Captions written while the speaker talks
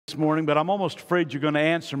morning, but I'm almost afraid you're going to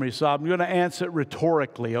answer me, so I'm going to answer it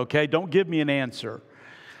rhetorically, okay? Don't give me an answer.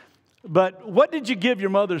 But what did you give your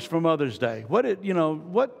mothers for Mother's Day? What did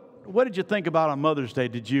you think about on Mother's Day?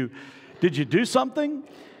 Did you do something?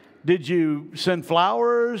 Did you send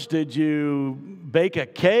flowers? Did you bake a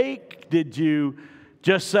cake? Did you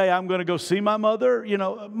just say, I'm going to go see my mother? You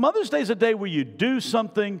know, Mother's Day is a day where you do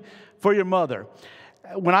something for your mother.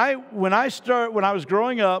 When I was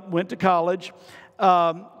growing up, went to college,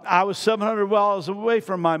 I was 700 miles away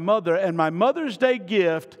from my mother, and my Mother's Day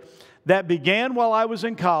gift that began while I was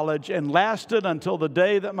in college and lasted until the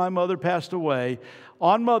day that my mother passed away,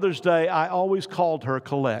 on Mother's Day, I always called her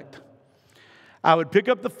Collect. I would pick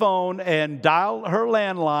up the phone and dial her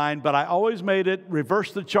landline, but I always made it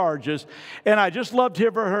reverse the charges. And I just loved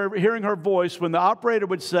hearing her voice when the operator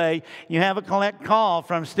would say, "You have a collect call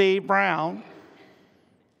from Steve Brown."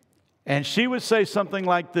 And she would say something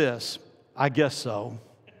like this, "I guess so."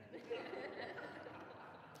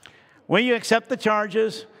 "Will you accept the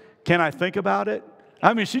charges? Can I think about it?"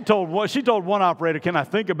 I mean, she told one operator, "Can I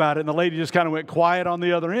think about it?" And the lady just kind of went quiet on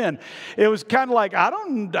the other end. It was kind of like,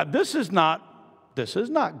 this is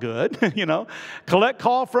not good, you know. "Collect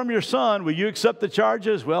call from your son. Will you accept the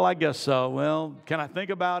charges?" "Well, I guess so." "Well, can I think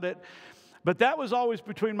about it?" But that was always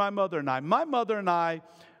between my mother and I. My mother and I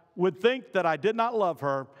would think that I did not love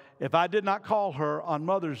her if I did not call her on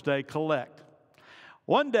Mother's Day Collect.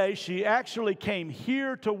 One day, she actually came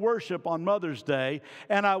here to worship on Mother's Day,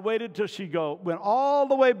 and I waited till she went all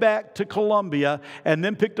the way back to Columbia and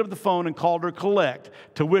then picked up the phone and called her Collect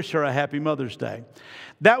to wish her a happy Mother's Day.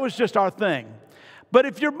 That was just our thing. But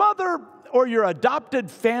if your mother or your adopted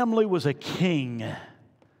family was a king,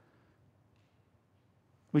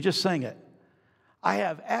 we just sang it. I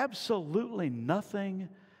have absolutely nothing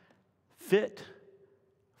fit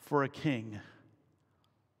for a king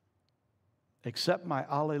except my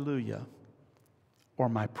alleluia or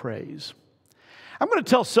my praise. I'm going to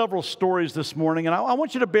tell several stories this morning, and I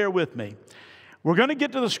want you to bear with me. We're going to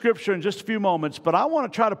get to the scripture in just a few moments, but I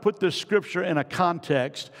want to try to put this scripture in a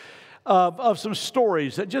context of some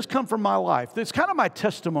stories that just come from my life. It's kind of my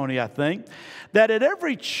testimony, I think, that at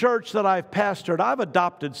every church that I've pastored, I've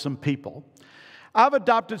adopted some people. I've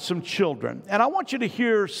adopted some children, and I want you to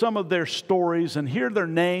hear some of their stories and hear their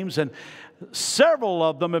names, and several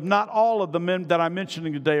of them, if not all of the men that I'm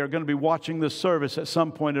mentioning today, are going to be watching this service at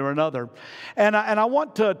some point or another. And I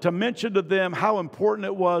want to mention to them how important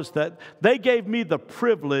it was that they gave me the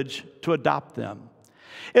privilege to adopt them.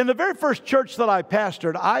 In the very first church that I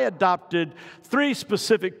pastored, I adopted 3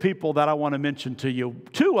 specific people that I want to mention to you.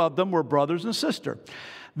 2 of them were brothers and sisters.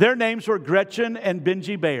 Their names were Gretchen and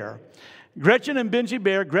Benji Bear. Gretchen and Benji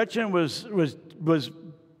Bear. Gretchen was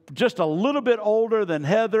just a little bit older than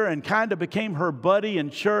Heather and kind of became her buddy in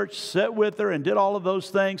church, sat with her and did all of those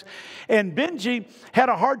things. And Benji had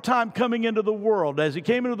a hard time coming into the world. As he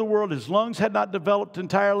came into the world, his lungs had not developed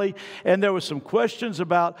entirely, and there was some questions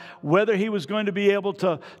about whether he was going to be able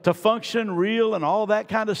to function real and all that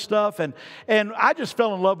kind of stuff. And I just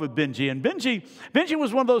fell in love with Benji. And Benji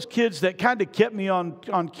was one of those kids that kind of kept me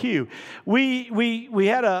on cue. We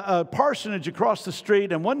had a parsonage across the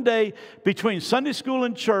street, and one day between Sunday school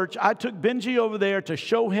and church, I took Benji over there to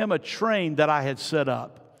show him a train that I had set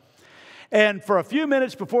up. And for a few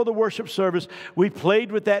minutes before the worship service, we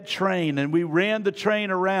played with that train and we ran the train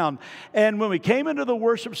around. And when we came into the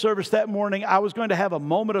worship service that morning, I was going to have a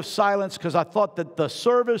moment of silence because I thought that the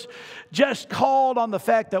service just called on the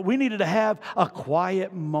fact that we needed to have a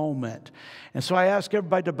quiet moment. And so I asked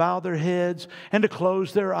everybody to bow their heads and to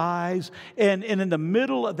close their eyes. And in the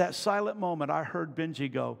middle of that silent moment, I heard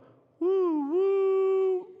Benji go, "Woo,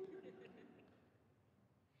 woo."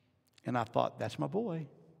 And I thought, that's my boy.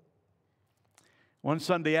 One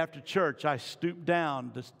Sunday after church, I stooped down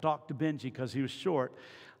to talk to Benji because he was short.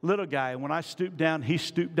 Little guy, and when I stooped down, he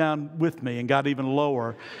stooped down with me and got even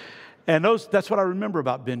lower. And that's what I remember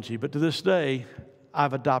about Benji. But to this day,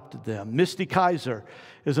 I've adopted them. Misty Kaiser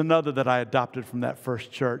is another that I adopted from that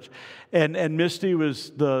first church. And Misty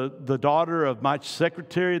was the daughter of my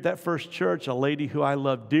secretary at that first church, a lady who I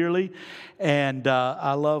love dearly. And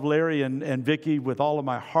I love Larry and Vicky with all of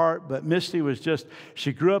my heart. But Misty was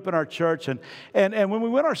she grew up in our church. And when we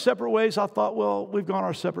went our separate ways, I thought, well, we've gone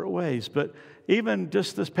our separate ways. But even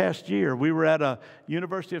just this past year, we were at a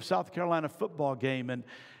University of South Carolina football game.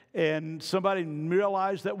 And somebody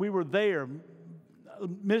realized that we were there.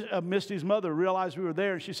 Misty's mother realized we were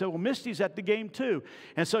there, and she said, well, Misty's at the game too.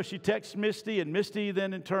 And so she texted Misty, and Misty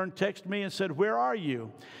then in turn texted me and said, where are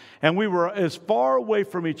you? And we were as far away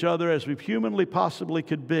from each other as we humanly possibly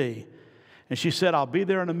could be. And she said, I'll be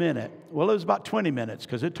there in a minute. Well, it was about 20 minutes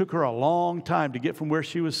because it took her a long time to get from where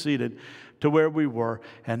she was seated to where we were.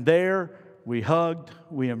 And there we hugged,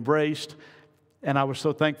 we embraced, and I was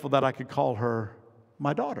so thankful that I could call her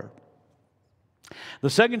my daughter. The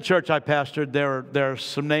second church I pastored, there are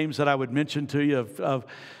some names that I would mention to you of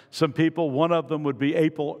some people. One of them would be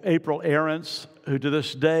April Aarons, who to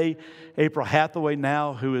this day, April Hathaway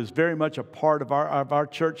now, who is very much a part of our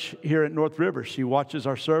church here at North River. She watches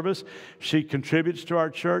our service. She contributes to our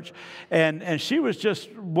church. And she was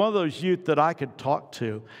just one of those youth that I could talk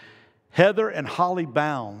to. Heather and Holly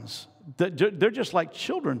Bounds, they're just like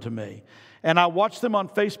children to me. And I watched them on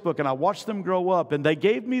Facebook, and I watched them grow up, and they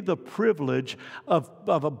gave me the privilege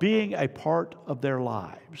of being a part of their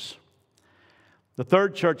lives. The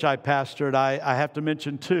third church I pastored, I have to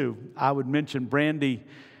mention two. I would mention Brandy,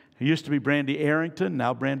 who used to be Brandy Arrington,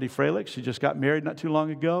 now Brandy Fralick. She just got married not too long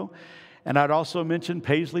ago. And I'd also mention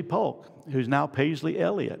Paisley Polk, who's now Paisley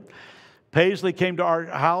Elliott. Paisley came to our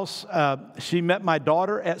house. She met my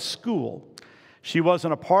daughter at school. She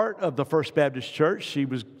wasn't a part of the First Baptist Church.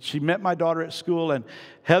 She met my daughter at school, and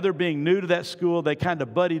Heather being new to that school, they kind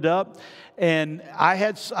of buddied up. And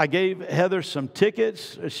I gave Heather some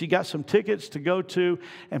tickets. She got some tickets to go to,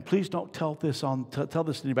 and please don't tell this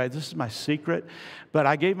to anybody. This is my secret. But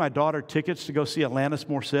I gave my daughter tickets to go see Alanis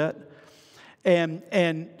Morissette. And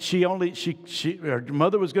her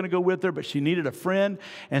mother was going to go with her, but she needed a friend,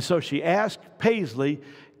 and so she asked Paisley,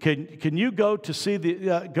 Can you go to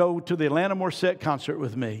the Atlanta Morissette concert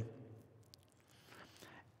with me?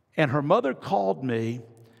 And her mother called me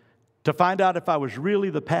to find out if I was really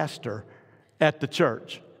the pastor at the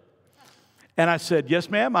church. And I said, yes,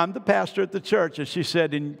 ma'am, I'm the pastor at the church. And she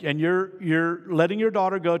said, and you're letting your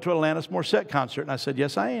daughter go to Alanis Morissette concert? And I said,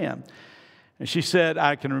 yes, I am. And she said,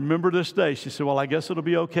 I can remember this day. She said, well, I guess it'll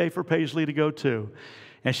be okay for Paisley to go too.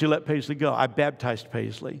 And she let Paisley go. I baptized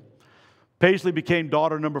Paisley. Paisley became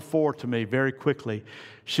daughter number 4 to me very quickly.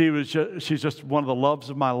 She's just one of the loves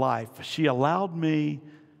of my life. She allowed me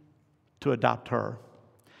to adopt her.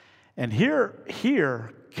 And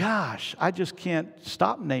here, gosh, I just can't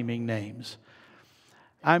stop naming names.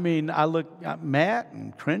 I mean, I look at Matt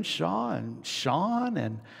and Crenshaw and Sean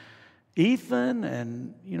and Ethan,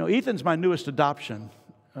 and Ethan's my newest adoption.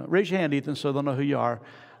 Raise your hand, Ethan, so they'll know who you are.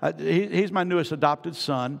 He's my newest adopted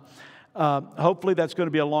son. Hopefully that's going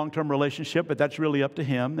to be a long-term relationship, but that's really up to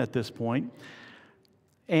him at this point.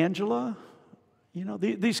 Angela,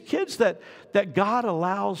 these kids that God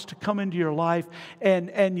allows to come into your life,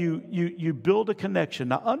 and you build a connection.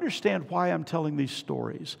 Now understand why I'm telling these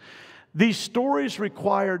stories. These stories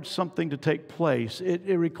required something to take place.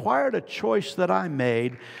 It required a choice that I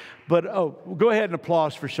made. But go ahead and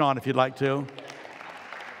applause for Sean if you'd like to.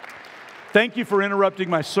 Thank you for interrupting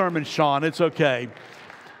my sermon, Sean. It's okay.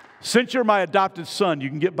 Since you're my adopted son, you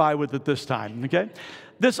can get by with it this time, okay?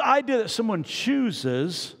 This idea that someone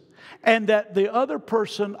chooses and that the other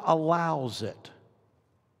person allows it.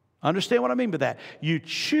 Understand what I mean by that? You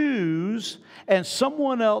choose and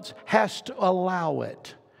someone else has to allow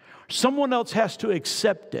it. Someone else has to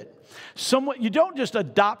accept it. You don't just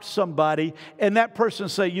adopt somebody and that person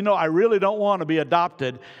say, I really don't want to be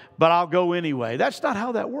adopted, but I'll go anyway. That's not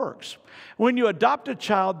how that works. When you adopt a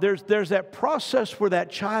child, there's that process where that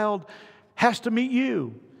child has to meet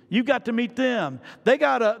you. You've got to meet them. They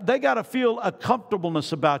gotta feel a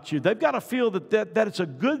comfortableness about you. They've got to feel that it's a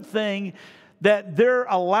good thing that they're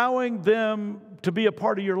allowing them to be a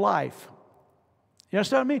part of your life. You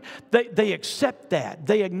understand what I mean? They accept that.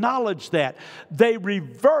 They acknowledge that. They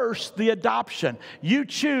reverse the adoption. You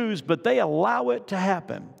choose, but they allow it to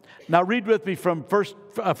happen. Now read with me from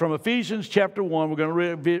Ephesians chapter 1. We're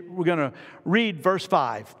going to read verse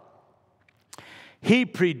 5. He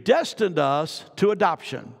predestined us to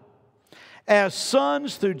adoption as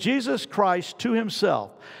sons through Jesus Christ to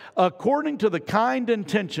himself, according to the kind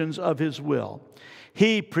intentions of his will.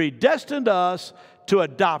 He predestined us to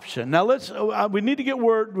adoption. Now we need to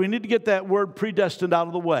get that word predestined out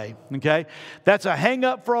of the way, okay? That's a hang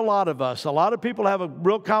up for a lot of us. A lot of people have a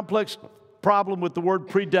real complex problem with the word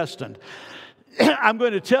predestined. I'm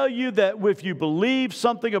going to tell you that if you believe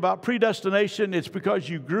something about predestination, it's because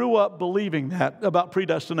you grew up believing that about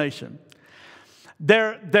predestination.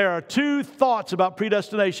 There are two thoughts about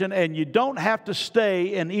predestination, and you don't have to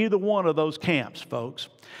stay in either one of those camps, folks.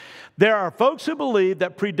 There are folks who believe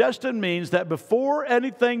that predestined means that before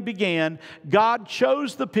anything began, God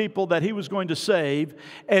chose the people that he was going to save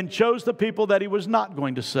and chose the people that he was not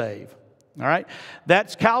going to save. All right?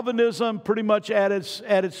 That's Calvinism pretty much at its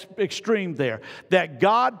extreme there. That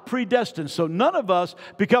God predestined. So none of us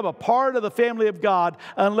become a part of the family of God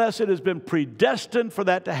unless it has been predestined for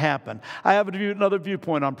that to happen. I have another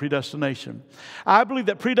viewpoint on predestination. I believe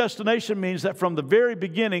that predestination means that from the very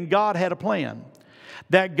beginning, God had a plan.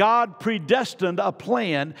 That God predestined a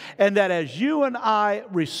plan, and that as you and I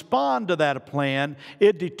respond to that plan,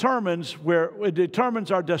 it determines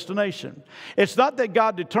our destination. It's not that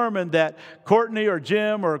God determined that Courtney or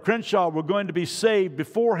Jim or Crenshaw were going to be saved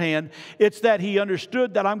beforehand. It's that He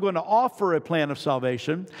understood that I'm going to offer a plan of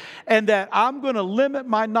salvation, and that I'm going to limit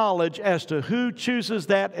my knowledge as to who chooses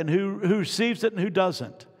that and who receives it and who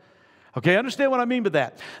doesn't. Okay, understand what I mean by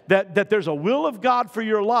that? That there's a will of God for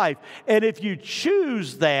your life. And if you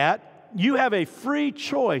choose that, you have a free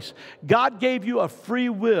choice. God gave you a free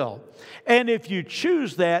will. And if you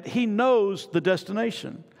choose that, He knows the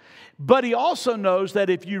destination. But He also knows that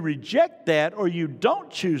if you reject that or you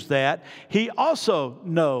don't choose that, He also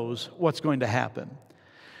knows what's going to happen.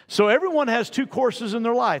 So everyone has two courses in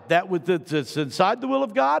their life, that's inside the will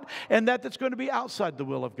of God and that's going to be outside the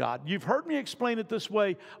will of God. You've heard me explain it this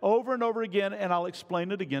way over and over again, and I'll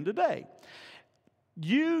explain it again today.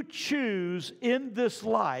 You choose in this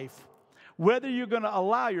life whether you're going to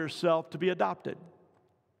allow yourself to be adopted.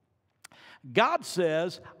 God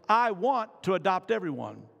says, I want to adopt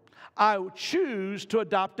everyone. I choose to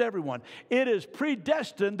adopt everyone. It is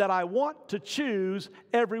predestined that I want to choose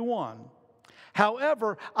everyone.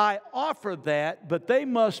 However, I offer that, but they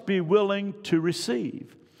must be willing to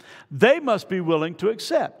receive. They must be willing to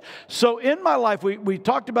accept. So in my life, we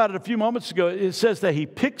talked about it a few moments ago. It says that He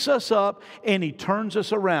picks us up and He turns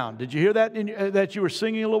us around. Did you hear that that you were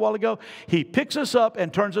singing a little while ago? He picks us up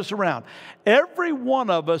and turns us around. Every one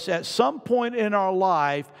of us at some point in our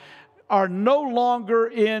life are no longer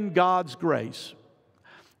in God's grace.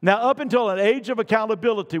 Now, up until an age of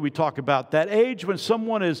accountability, we talk about that age when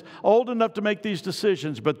someone is old enough to make these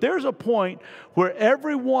decisions. But there's a point where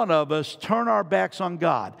every one of us turn our backs on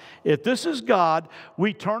God. If this is God,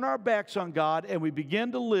 we turn our backs on God and we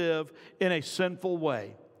begin to live in a sinful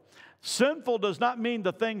way. Sinful does not mean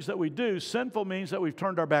the things that we do. Sinful means that we've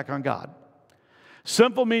turned our back on God.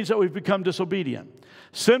 Sinful means that we've become disobedient.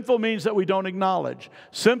 Sinful means that we don't acknowledge.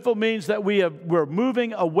 Sinful means that we're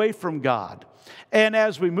moving away from God. And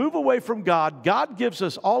as we move away from God, God gives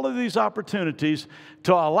us all of these opportunities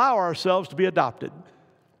to allow ourselves to be adopted.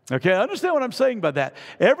 Okay, understand what I'm saying by that?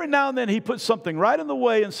 Every now and then He puts something right in the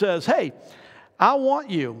way and says, hey, I want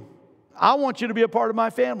you. I want you to be a part of my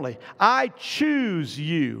family. I choose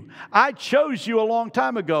you. I chose you a long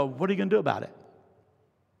time ago. What are you going to do about it?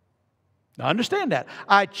 Now, understand that.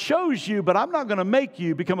 I chose you, but I'm not going to make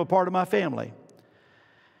you become a part of my family.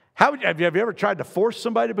 Have you ever tried to force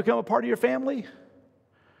somebody to become a part of your family?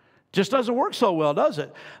 Just doesn't work so well, does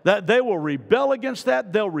it? That they will rebel against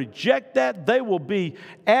that. They'll reject that. They will be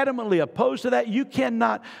adamantly opposed to that. You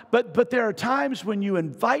cannot. But there are times when you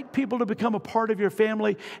invite people to become a part of your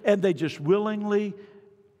family and they just willingly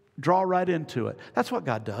draw right into it. That's what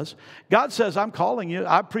God does. God says, I'm calling you.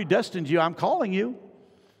 I've predestined you. I'm calling you.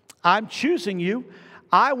 I'm choosing you.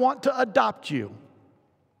 I want to adopt you.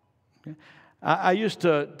 Okay? I used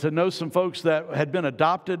to know some folks that had been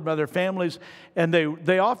adopted by their families, and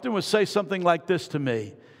they often would say something like this to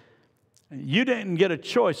me. You didn't get a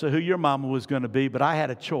choice of who your mama was going to be, but I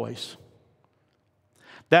had a choice.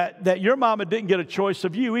 That your mama didn't get a choice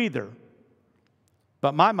of you either,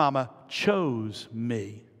 but my mama chose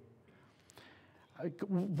me.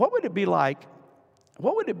 What would it be like?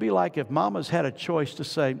 What would it be like if mamas had a choice to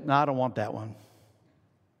say, no, I don't want that one?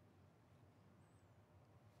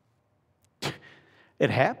 It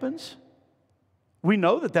happens. We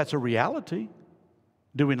know that that's a reality.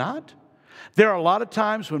 Do we not? There are a lot of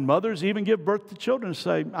times when mothers even give birth to children and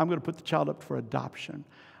say, I'm going to put the child up for adoption.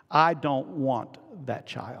 I don't want that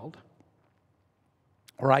child.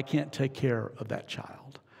 Or I can't take care of that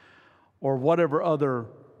child. Or whatever other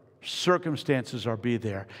circumstances are be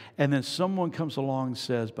there. And then someone comes along and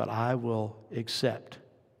says, but I will accept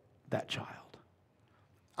that child.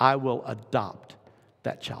 I will adopt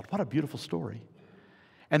that child. What a beautiful story.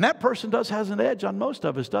 And that person has an edge on most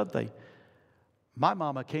of us, doesn't they? My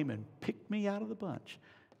mama came and picked me out of the bunch.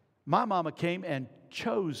 My mama came and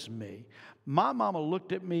chose me. My mama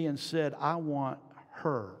looked at me and said, I want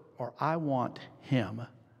her, or I want him.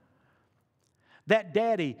 That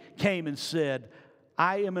daddy came and said,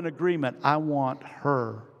 I am in agreement. I want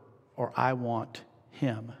her, or I want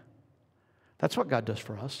him. That's what God does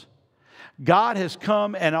for us. God has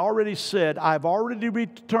come and already said, I've already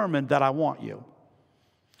determined that I want you.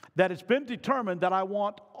 That it's been determined that I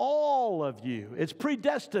want all of you. It's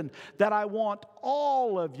predestined that I want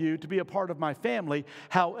all of you to be a part of my family.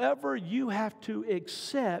 However, you have to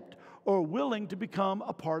accept or willing to become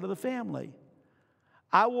a part of the family.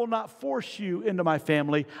 I will not force you into my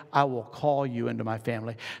family. I will call you into my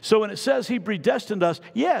family. So when it says He predestined us,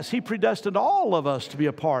 yes, He predestined all of us to be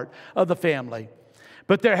a part of the family.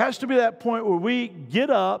 But there has to be that point where we get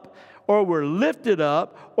up, or we're lifted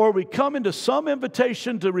up, or we come into some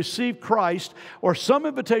invitation to receive Christ, or some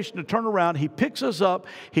invitation to turn around. He picks us up,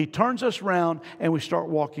 He turns us around, and we start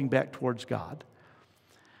walking back towards God.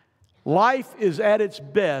 Life is at its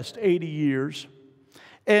best 80 years.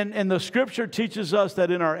 And the Scripture teaches us that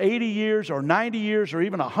in our 80 years or 90 years or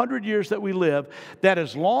even 100 years that we live, that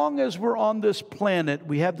as long as we're on this planet,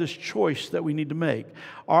 we have this choice that we need to make.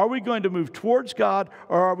 Are we going to move towards God,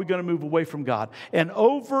 or are we going to move away from God? And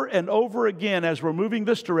over again, as we're moving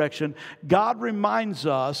this direction, God reminds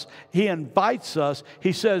us, He invites us,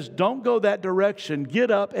 He says, don't go that direction,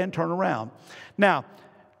 get up and turn around. Now,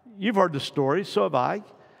 you've heard the story, so have I.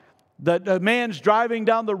 That a man's driving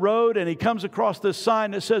down the road and he comes across this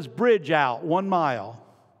sign that says, bridge out 1 mile.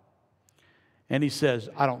 And he says,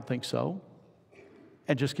 I don't think so.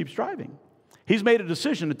 And just keeps driving. He's made a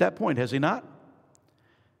decision at that point, has he not?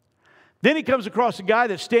 Then he comes across a guy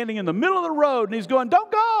that's standing in the middle of the road and he's going,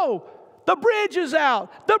 don't go. The bridge is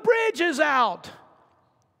out. The bridge is out.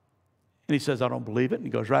 And he says, I don't believe it. And he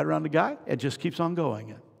goes right around the guy and just keeps on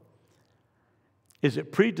going. Is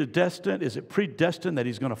it predestined? Is it predestined that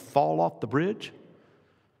he's going to fall off the bridge?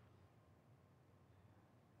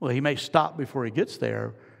 Well, he may stop before he gets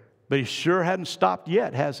there, but he sure hadn't stopped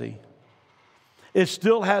yet, has he? It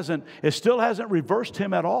still hasn't reversed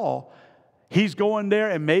him at all. He's going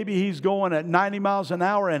there, and maybe he's going at 90 miles an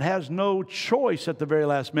hour and has no choice at the very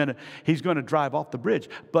last minute. He's going to drive off the bridge.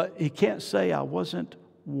 But he can't say, I wasn't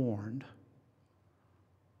warned.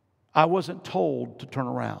 I wasn't told to turn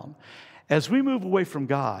around. As we move away from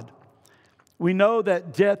God, we know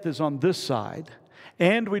that death is on this side,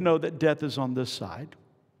 and we know that death is on this side.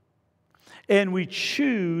 And we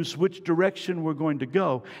choose which direction we're going to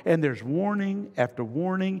go. And there's warning after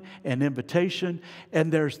warning and invitation,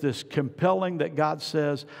 and there's this compelling that God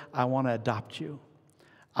says, I want to adopt you.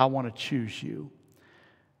 I want to choose you.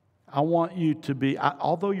 I want you to be,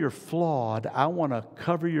 although you're flawed, I want to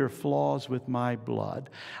cover your flaws with my blood.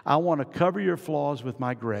 I want to cover your flaws with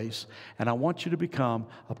my grace, and I want you to become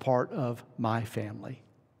a part of my family.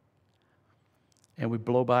 And we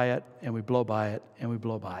blow by it, and we blow by it, and we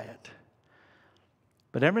blow by it.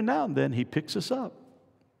 But every now and then, He picks us up.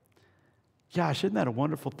 Gosh, isn't that a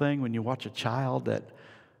wonderful thing when you watch a child that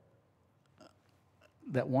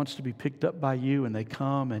wants to be picked up by you, and they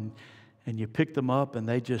come and you pick them up and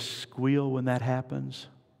they just squeal when that happens?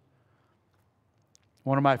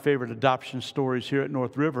 One of my favorite adoption stories here at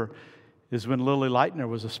North River is when Lily Lightner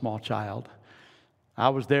was a small child. I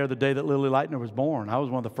was there the day that Lily Lightner was born. I was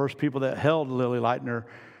one of the first people that held Lily Lightner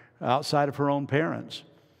outside of her own parents.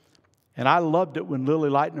 And I loved it when Lily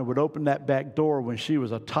Lightner would open that back door when she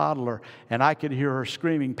was a toddler, and I could hear her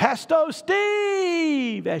screaming, Pasto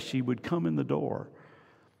Steve, as she would come in the door.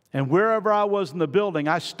 And wherever I was in the building,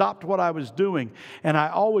 I stopped what I was doing, and I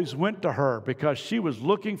always went to her because she was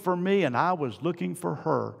looking for me and I was looking for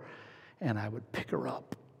her, and I would pick her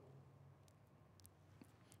up.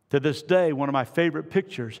 To this day, one of my favorite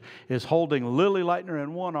pictures is holding Lily Lightner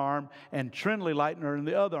in one arm and Trinley Lightner in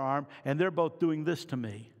the other arm, and they're both doing this to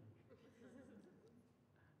me.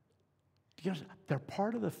 They're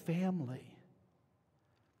part of the family.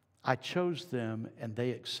 I chose them, and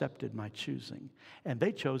they accepted my choosing. And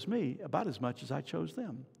they chose me about as much as I chose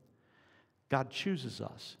them. God chooses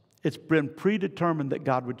us. It's been predetermined that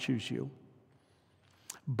God would choose you.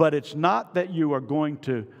 But it's not that you are going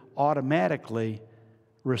to automatically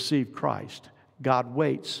receive Christ. God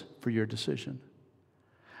waits for your decision.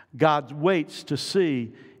 God waits to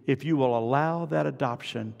see if you will allow that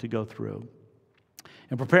adoption to go through.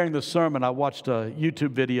 In preparing this sermon, I watched a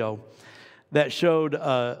YouTube video that showed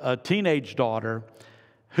a teenage daughter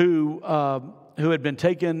who had been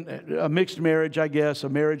taken, a mixed marriage, I guess, a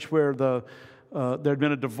marriage where there had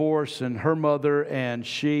been a divorce, and her mother and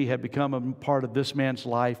she had become a part of this man's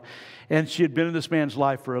life. And she had been in this man's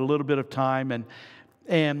life for a little bit of time,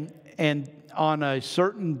 and on a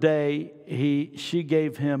certain day, she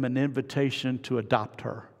gave him an invitation to adopt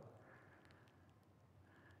her.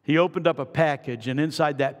 He opened up a package, and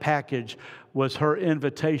inside that package was her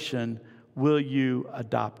invitation, will you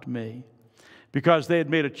adopt me? Because they had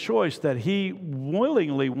made a choice that he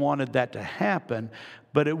willingly wanted that to happen,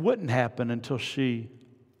 but it wouldn't happen until she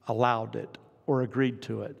allowed it or agreed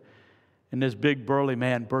to it. And this big burly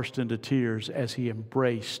man burst into tears as he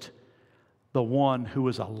embraced the one who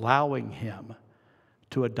was allowing him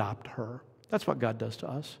to adopt her. That's what God does to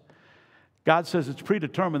us. God says it's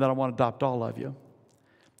predetermined that I want to adopt all of you.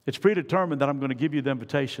 It's predetermined that I'm going to give you the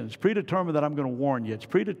invitation. It's predetermined that I'm going to warn you. It's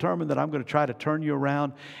predetermined that I'm going to try to turn you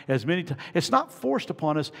around as many times. It's not forced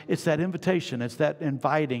upon us. It's that invitation. It's that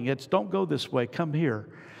inviting. It's don't go this way. Come here.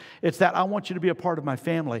 It's that I want you to be a part of my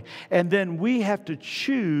family. And then we have to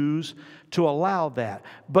choose to allow that.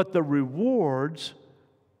 But the rewards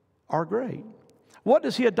are great. What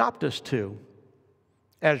does He adopt us to?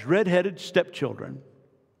 As red-headed stepchildren.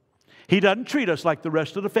 He doesn't treat us like the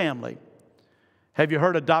rest of the family. Have you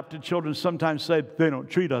heard adopted children sometimes say, they don't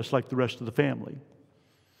treat us like the rest of the family?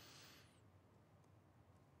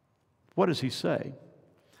 What does He say?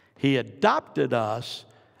 He adopted us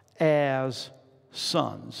as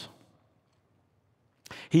sons.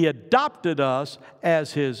 He adopted us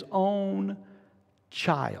as His own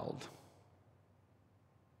child.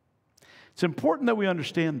 It's important that we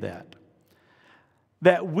understand that.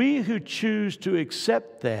 That we who choose to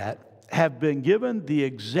accept that have been given the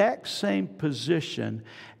exact same position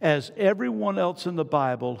as everyone else in the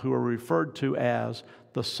Bible who are referred to as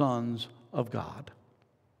the sons of God.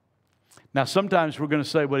 Now, sometimes we're going to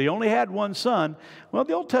say, well, He only had one son. Well,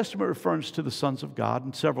 the Old Testament refers to the sons of God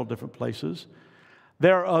in several different places.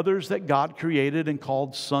 There are others that God created and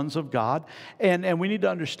called sons of God, and we need to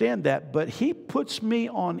understand that. But He puts me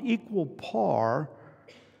on equal par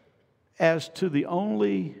as to the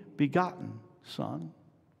only begotten Son.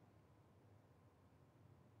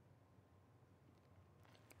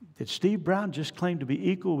 Did Steve Brown just claim to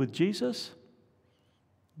be equal with Jesus?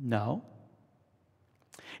 No.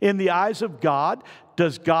 In the eyes of God,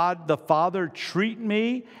 does God the Father treat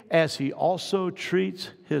me as He also treats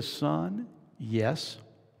His Son? Yes.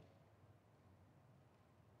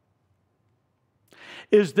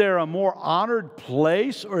 Is there a more honored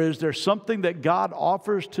place, or is there something that God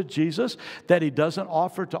offers to Jesus that He doesn't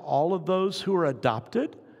offer to all of those who are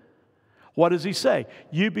adopted? What does He say?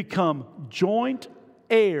 You become joint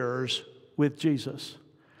heirs with Jesus.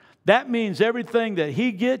 That means everything that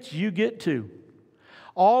He gets, you get too.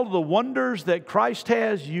 All the wonders that Christ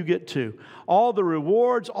has, you get to. All the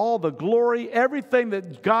rewards, all the glory, everything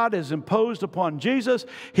that God has imposed upon Jesus,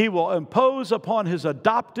 He will impose upon His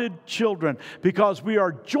adopted children, because we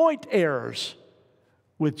are joint heirs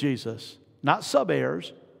with Jesus. Not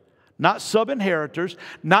sub-heirs, not sub-inheritors,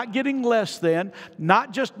 not getting less than,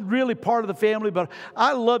 not just really part of the family. But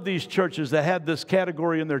I love these churches that have this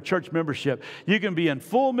category in their church membership. You can be in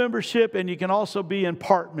full membership and you can also be in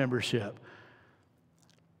part membership.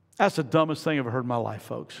 That's the dumbest thing I've ever heard in my life,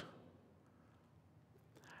 folks.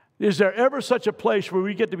 Is there ever such a place where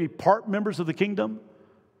we get to be part members of the kingdom?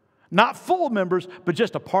 Not full members, but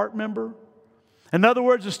just a part member? In other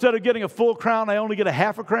words, instead of getting a full crown, I only get a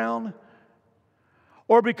half a crown?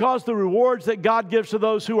 Or because the rewards that God gives to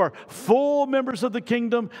those who are full members of the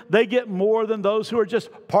kingdom, they get more than those who are just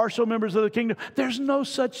partial members of the kingdom? There's no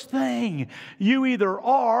such thing. You either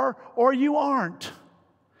are or you aren't.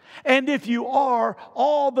 And if you are,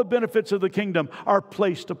 all the benefits of the kingdom are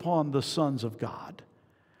placed upon the sons of God,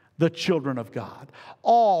 the children of God,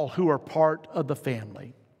 all who are part of the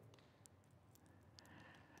family.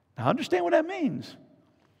 Now understand what that means.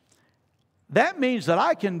 That means that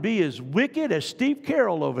I can be as wicked as Steve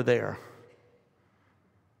Carroll over there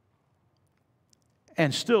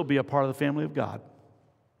and still be a part of the family of God.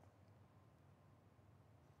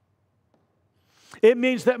 It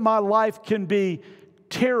means that my life can be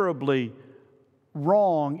terribly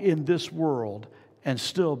wrong in this world and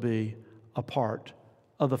still be a part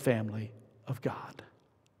of the family of God.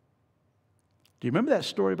 Do you remember that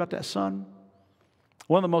story about that son?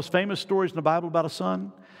 One of the most famous stories in the Bible about a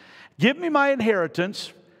son. Give me my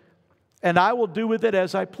inheritance, and I will do with it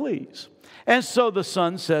as I please. And so the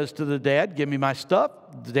son says to the dad, give me my stuff.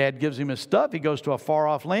 The dad gives him his stuff. He goes to a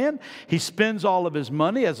far-off land. He spends all of his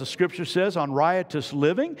money, as the scripture says, on riotous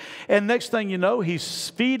living. And next thing you know, he's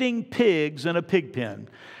feeding pigs in a pig pen.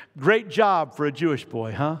 Great job for a Jewish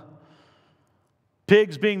boy, huh?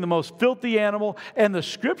 Pigs being the most filthy animal. And the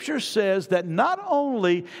scripture says that not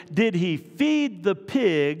only did he feed the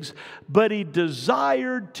pigs, but he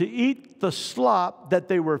desired to eat the slop that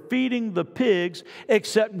they were feeding the pigs,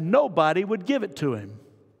 except nobody would give it to him.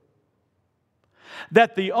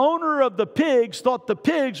 That the owner of the pigs thought the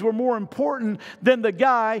pigs were more important than the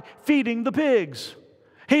guy feeding the pigs.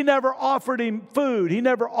 He never offered him food. He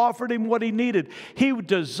never offered him what he needed. He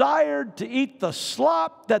desired to eat the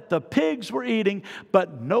slop that the pigs were eating,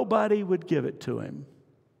 but nobody would give it to him.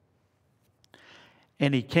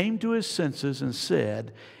 And he came to his senses and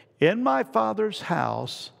said, In my Father's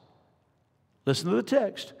house, listen to the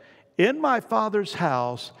text, in my Father's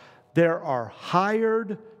house there are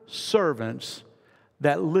hired servants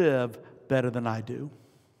that live better than I do.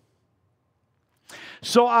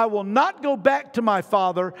 So I will not go back to my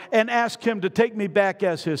father and ask him to take me back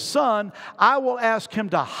as his son. I will ask him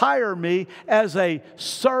to hire me as a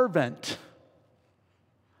servant,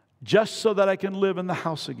 just so that I can live in the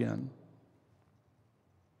house again.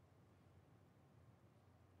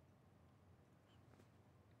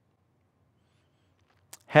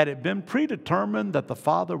 Had it been predetermined that the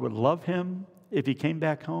father would love him if he came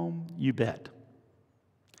back home? You bet.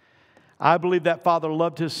 I believe that father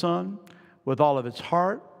loved his son with all of his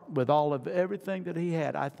heart, with all of everything that he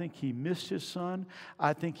had. I think he missed his son.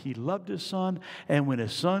 I think he loved his son. And when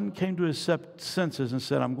his son came to his senses and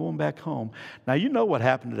said, I'm going back home. Now, you know what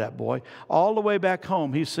happened to that boy. All the way back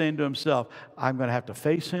home, he's saying to himself, I'm going to have to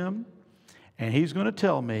face him, and he's going to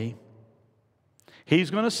tell me, he's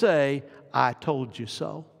going to say, I told you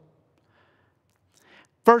so.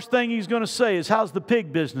 First thing he's going to say is, how's the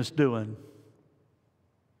pig business doing?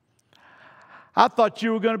 I thought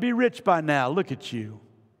you were going to be rich by now. Look at you.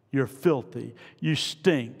 You're filthy. You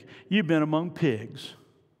stink. You've been among pigs.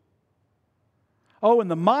 Oh, in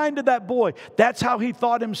the mind of that boy, that's how he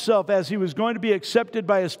thought himself as he was going to be accepted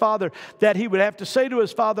by his father, that he would have to say to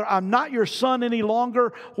his father, I'm not your son any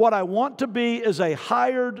longer. What I want to be is a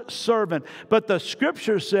hired servant. But the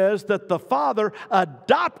scripture says that the father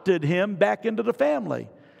adopted him back into the family.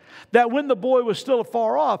 That when the boy was still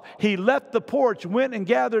afar off, he left the porch, went and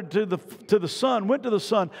gathered to the son, went to the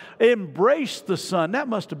son, embraced the son. That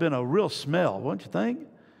must have been a real smell, wouldn't you think?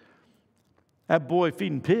 That boy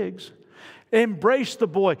feeding pigs. Embraced the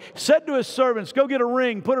boy, said to his servants, go get a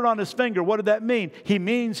ring, put it on his finger. What did that mean? He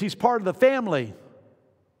means he's part of the family.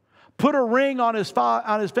 Put a ring on his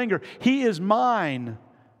finger. He is mine.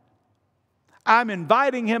 I'm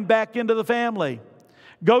inviting him back into the family.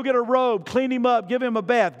 Go get a robe, clean him up, give him a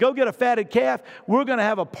bath. Go get a fatted calf. We're going to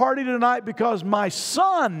have a party tonight because my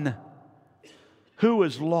son, who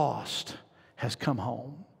was lost, has come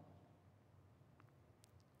home.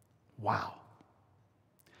 Wow.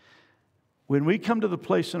 When we come to the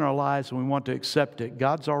place in our lives and we want to accept it,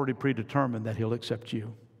 God's already predetermined that He'll accept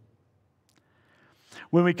you.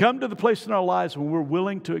 When we come to the place in our lives when we're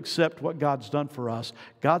willing to accept what God's done for us,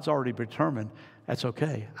 God's already determined, that's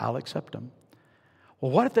okay, I'll accept them.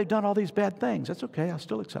 Well, what if they've done all these bad things? That's okay, I'll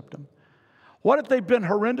still accept them. What if they've been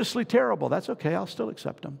horrendously terrible? That's okay, I'll still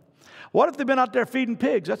accept them. What if they've been out there feeding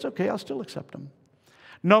pigs? That's okay, I'll still accept them.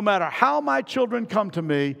 No matter how my children come to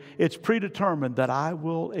me, it's predetermined that I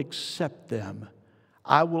will accept them.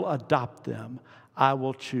 I will adopt them. I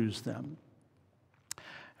will choose them.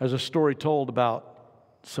 There's a story told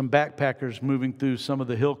about some backpackers moving through some of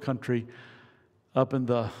the hill country up in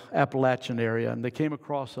the Appalachian area, and they came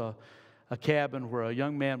across a cabin where a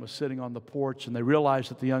young man was sitting on the porch, and they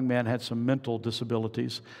realized that the young man had some mental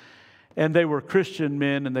disabilities. And they were Christian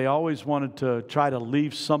men, and they always wanted to try to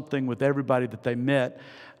leave something with everybody that they met,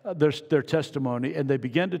 their testimony. And they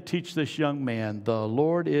began to teach this young man, the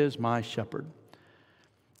Lord is my shepherd.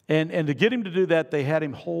 And to get him to do that, they had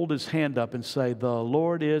him hold his hand up and say, the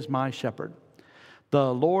Lord is my shepherd.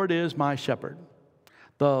 The Lord is my shepherd.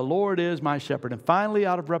 The Lord is my shepherd. And finally,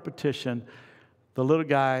 out of repetition, the little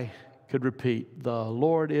guy could repeat, the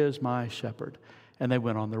Lord is my shepherd. And they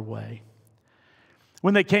went on their way.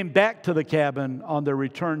 When they came back to the cabin on their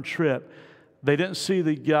return trip, they didn't see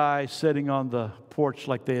the guy sitting on the porch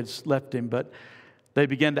like they had left him, but they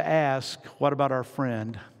began to ask, what about our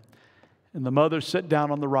friend? And the mother sat down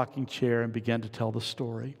on the rocking chair and began to tell the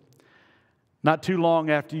story. Not too long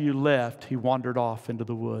after you left, he wandered off into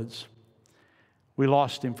the woods. We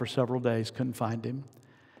lost him for several days, couldn't find him.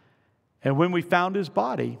 And when we found his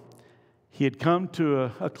body, he had come to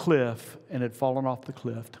a cliff and had fallen off the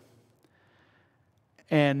cliff.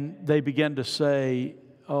 And they began to say,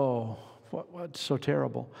 oh, what's so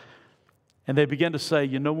terrible? And they began to say,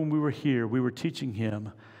 you know, when we were here, we were teaching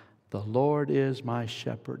him, the Lord is my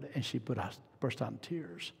shepherd. And she burst out in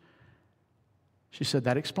tears. She said,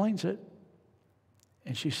 that explains it.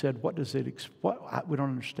 And she said, what does it, we don't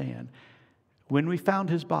understand. When we found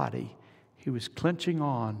his body, he was clenching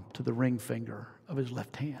on to the ring finger of his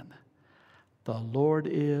left hand. The Lord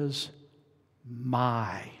is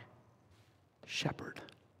my shepherd.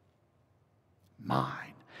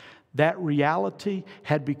 Mine. That reality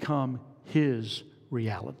had become his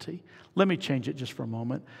reality. Let me change it just for a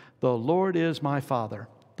moment. The Lord is my Father.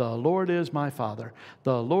 The Lord is my Father.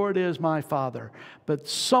 The Lord is my Father. But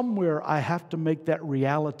somewhere I have to make that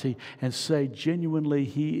reality and say genuinely,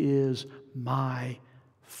 He is my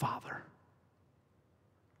Father.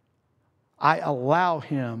 I allow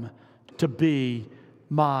Him to be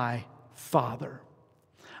my Father.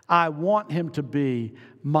 I want Him to be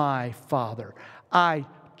my Father. I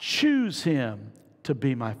choose Him to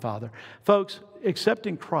be my Father. Folks,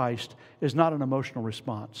 accepting Christ is not an emotional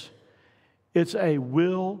response. It's a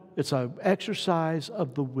will, it's an exercise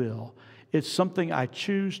of the will. It's something I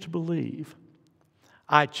choose to believe.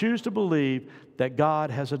 I choose to believe that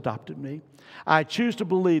God has adopted me. I choose to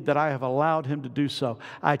believe that I have allowed Him to do so.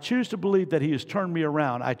 I choose to believe that He has turned me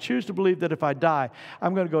around. I choose to believe that if I die,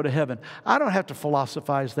 I'm going to go to heaven. I don't have to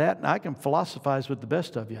philosophize that, and I can philosophize with the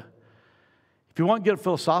best of you. If you want to get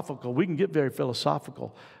philosophical, we can get very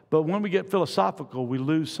philosophical. But when we get philosophical, we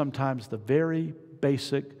lose sometimes the very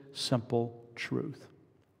basic, simple truth.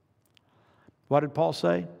 What did Paul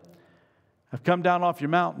say? I've come down off your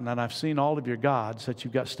mountain and I've seen all of your gods that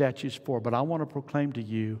you've got statues for, but I want to proclaim to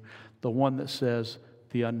you the one that says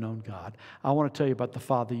the unknown God. I want to tell you about the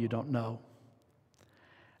Father you don't know.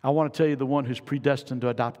 I want to tell you the one who's predestined to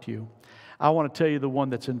adopt you. I want to tell you the one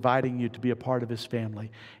that's inviting you to be a part of His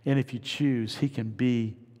family. And if you choose, He can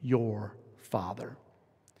be your Father.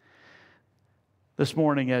 This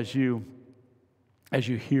morning, as you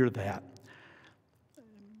hear that,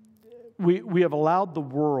 we have allowed the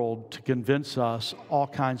world to convince us all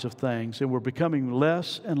kinds of things, and we're becoming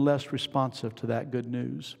less and less responsive to that good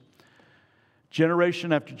news.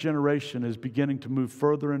 Generation after generation is beginning to move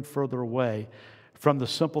further and further away from the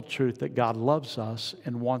simple truth that God loves us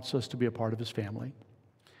and wants us to be a part of His family.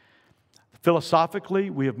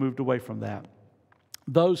 Philosophically, we have moved away from that.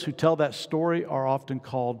 Those who tell that story are often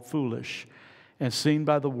called foolish and seen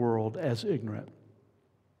by the world as ignorant.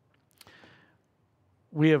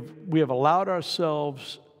 We have allowed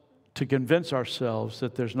ourselves to convince ourselves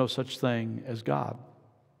that there's no such thing as God.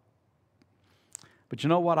 But you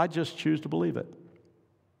know what? I just choose to believe it.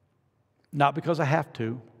 Not because I have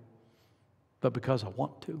to, but because I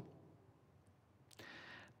want to.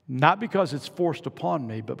 Not because it's forced upon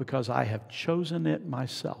me, but because I have chosen it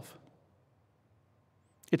myself.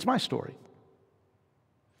 It's my story.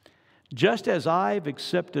 Just as I've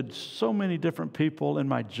accepted so many different people in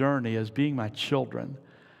my journey as being my children,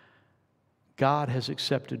 God has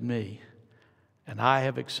accepted me, and I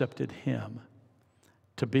have accepted Him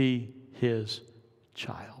to be His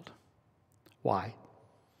child. Why?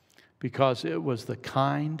 Because it was the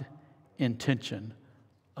kind intention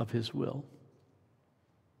of His will.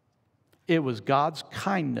 It was God's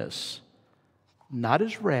kindness, not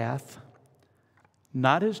His wrath,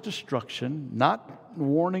 not His destruction, not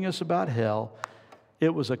warning us about hell.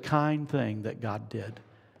 It was a kind thing that God did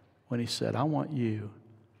when He said, I want you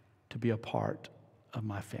to be a part of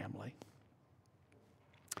my family.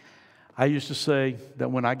 I used to say that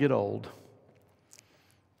when I get old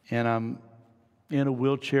and I'm in a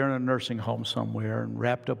wheelchair in a nursing home somewhere and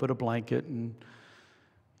wrapped up in a blanket and,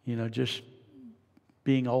 just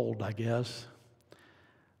being old, I guess,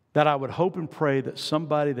 that I would hope and pray that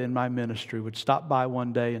somebody in my ministry would stop by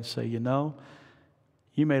one day and say,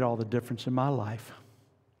 you made all the difference in my life.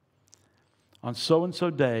 On so-and-so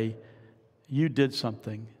day, you did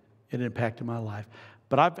something. It impacted my life.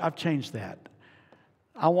 But I've changed that.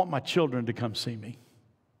 I want my children to come see me.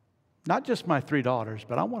 Not just my 3 daughters,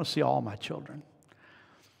 but I want to see all my children.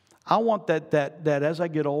 I want that as I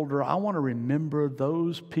get older, I want to remember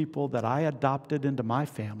those people that I adopted into my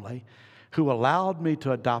family, who allowed me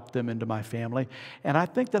to adopt them into my family. And I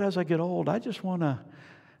think that as I get old, I just want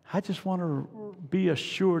to be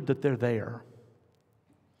assured that they're there.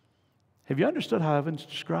 Have you understood how heaven's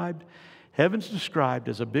described? Heaven's described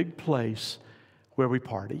as a big place where we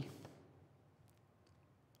party.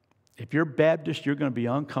 If you're Baptist, you're going to be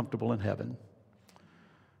uncomfortable in heaven.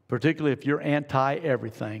 Particularly if you're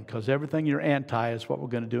anti-everything, because everything you're anti is what we're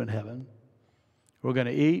going to do in heaven. We're going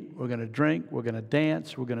to eat, we're going to drink, we're going to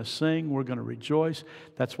dance, we're going to sing, we're going to rejoice.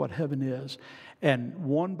 That's what heaven is. And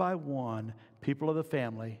one by one, people of the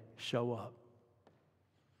family show up.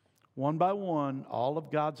 One by one, all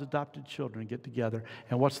of God's adopted children get together.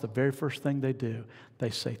 And what's the very first thing they do? They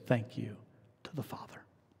say thank you to the Father.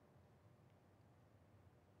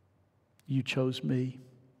 You chose me.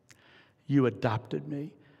 You adopted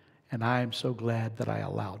me. And I am so glad that I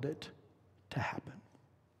allowed it to happen.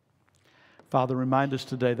 Father, remind us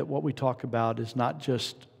today that what we talk about is not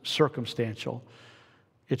just circumstantial,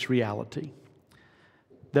 it's reality.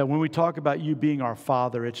 That when we talk about you being our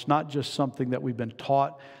Father, it's not just something that we've been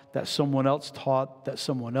taught, that someone else taught, that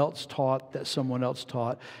someone else taught, that someone else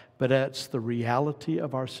taught, but it's the reality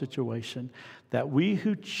of our situation, that we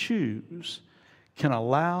who choose can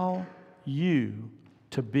allow you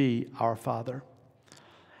to be our Father.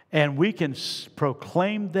 And we can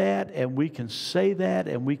proclaim that, and we can say that,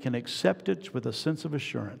 and we can accept it with a sense of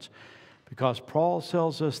assurance. Because Paul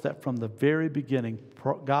tells us that from the very beginning,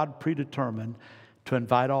 God predetermined to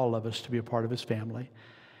invite all of us to be a part of His family.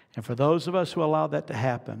 And for those of us who allow that to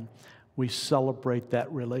happen, we celebrate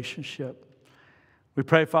that relationship. We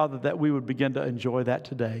pray, Father, that we would begin to enjoy that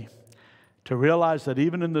today. To realize that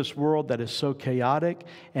even in this world that is so chaotic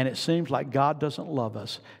and it seems like God doesn't love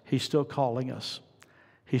us, He's still calling us.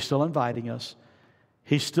 He's still inviting us.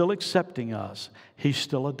 He's still accepting us. He's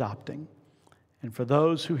still adopting. And for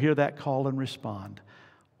those who hear that call and respond,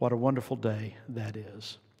 what a wonderful day that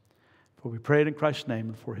is. For we pray it in Christ's name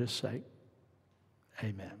and for His sake.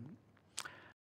 Amen.